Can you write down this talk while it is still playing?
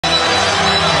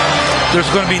There's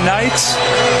going to be nights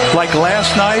like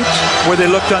last night where they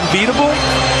looked unbeatable,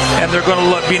 and they're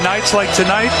going to be nights like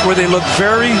tonight where they look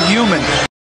very human.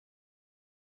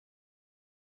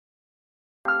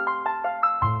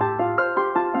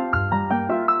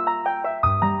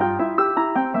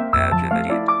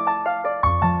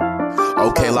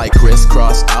 Okay, like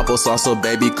crisscross applesauce, so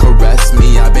baby caress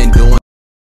me. I've been doing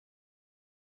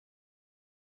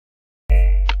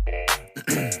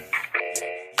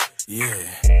yeah.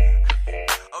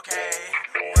 Okay,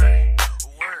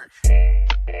 work. Do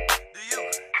you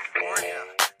work out?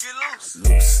 Get loose.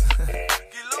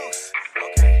 Get loose.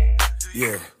 Okay.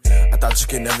 Yeah. I thought you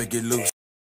could never get loose.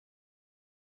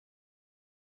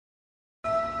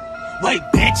 Wait,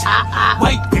 bitch.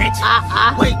 Wait, bitch.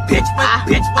 Wait, bitch.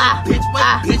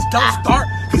 Don't start,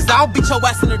 cause I'll beat your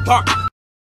ass in the dark.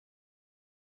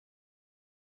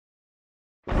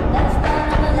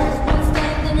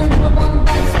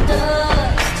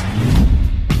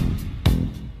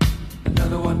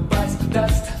 Another one bites the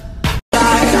dust.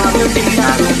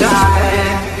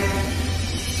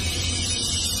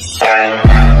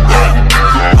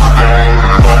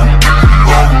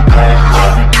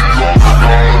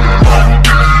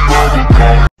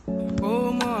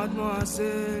 О,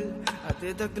 мадемуазель, а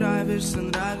ты так нравишься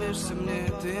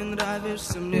мне, ты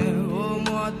нравишься мне. О,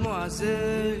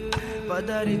 мадемуазель,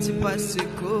 подарите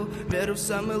пасеку, веру в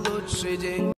самый лучший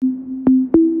день.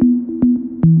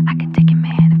 I can take a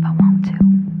man if I want to.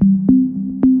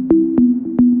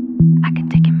 I can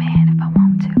take a man if I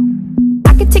want to.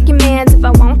 I can take your man if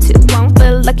I want to.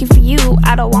 But lucky for you,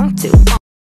 I don't want to.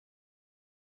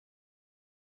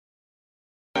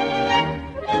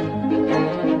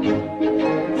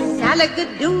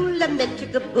 Salagadoola,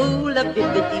 metchigaboola,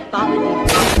 bibbidi bobbidi.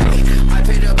 I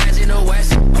pay the best in the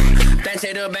West. They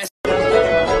say the best.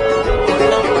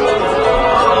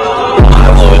 Why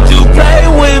would you play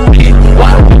with me?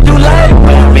 Why would you lay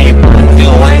with me? You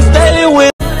ain't stay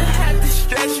with me.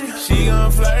 She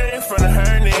gon' flirt in front of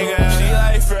her nigga. She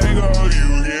like Fago, you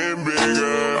getting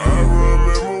bigger. I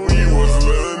remember when you was a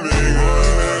little nigga.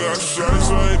 I got shots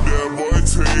like that boy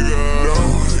Tigger. No,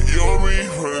 you don't be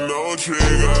putting no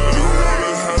trigger. You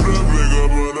wanna have the big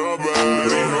up on the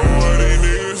body. You know what these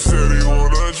niggas said he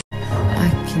wanna. I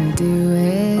can do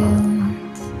it.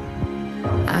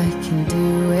 I can do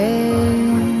it.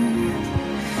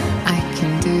 I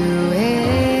can do it.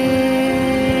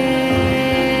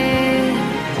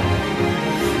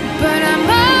 But I'm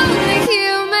only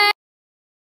human.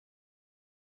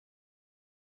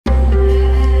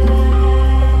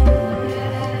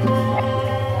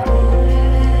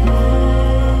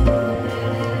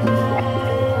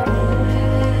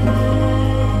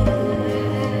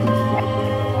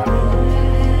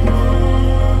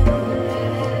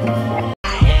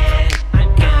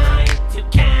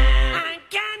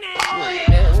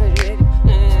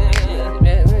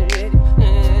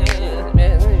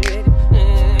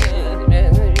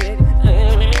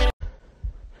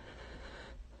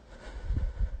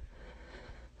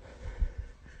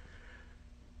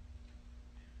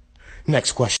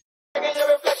 Next question.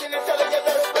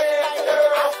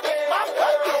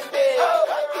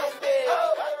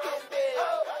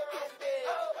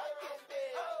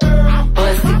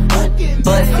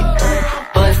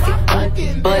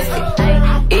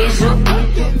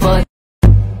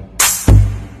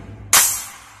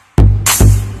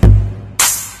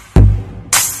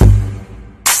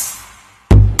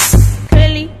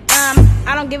 Clearly,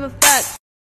 I don't give a fuck.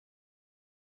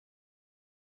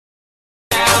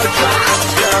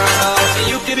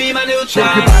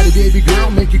 Shake your body, baby girl,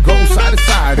 make it go side to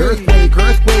side. Earthquake,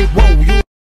 whoa, you.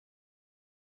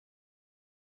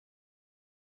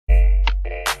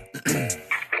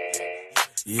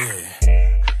 Yeah.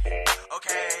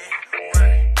 Okay,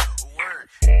 work.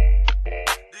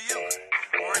 Do you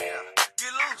work out?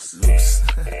 Get loose.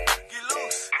 Get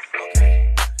loose. Okay.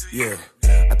 Yeah.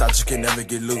 I thought you could never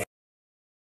get loose.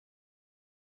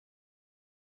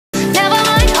 Never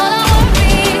mind all our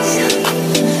worries.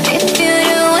 If you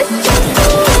do it just the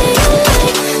way you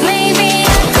like, maybe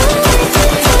I could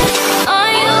wait on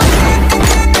you.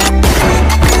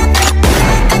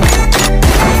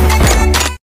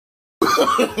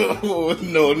 Oh,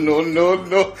 no.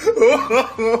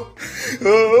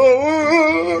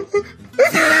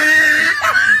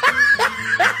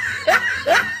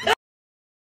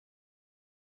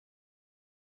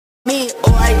 Me,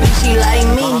 or I think she like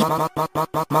me.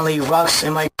 Molly rocks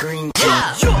in my green tea.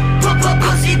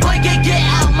 Pussy boy, get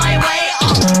out my way.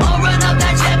 I'll run up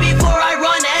that jet before I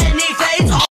run any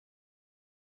fades.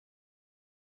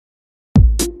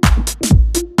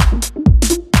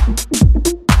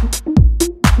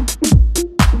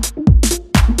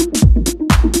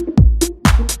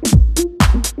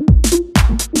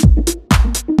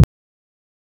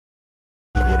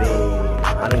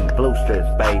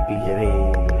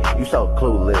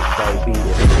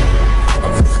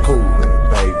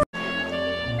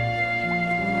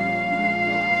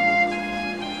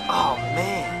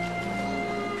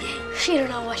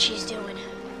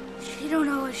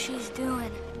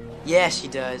 Yeah, she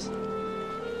does.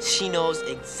 She knows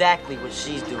exactly what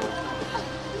she's doing.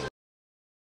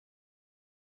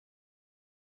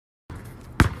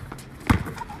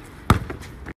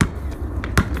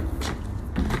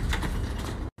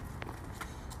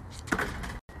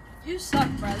 You suck,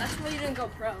 bro. That's why you didn't go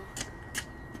pro.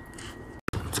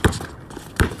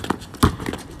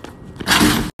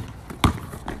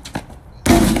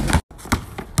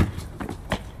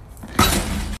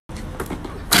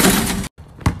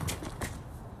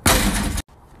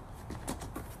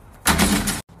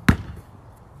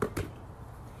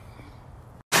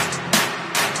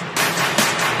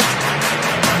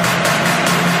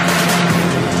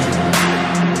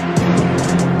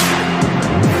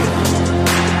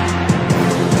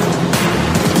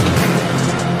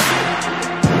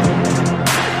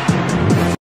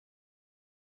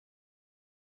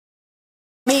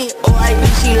 Me, oh I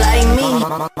think she like me.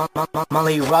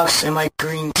 Molly rocks in my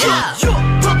green tea.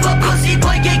 Pussy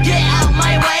boy, get out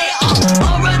my way.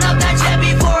 I'll run up that jet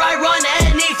before I run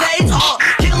any fades.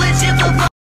 Killing shit for fun.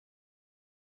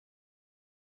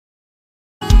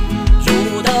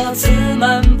 入得此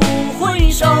门不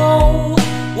回首，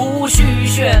无需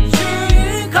宣之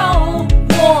于口。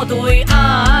我对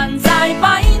岸在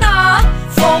白纳，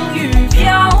风雨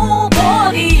漂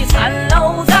泊的残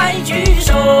楼在举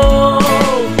手。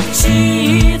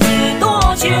妻子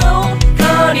多久，可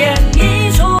怜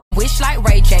一出。Wish like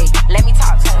Ray J, let me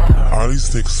talk to him. All these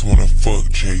niggas wanna fuck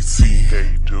JT.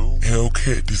 They do.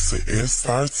 Hellcat, this a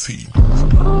SRT.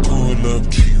 Pull up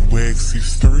G-Wax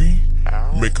 63.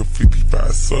 Make a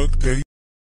 55 suck day.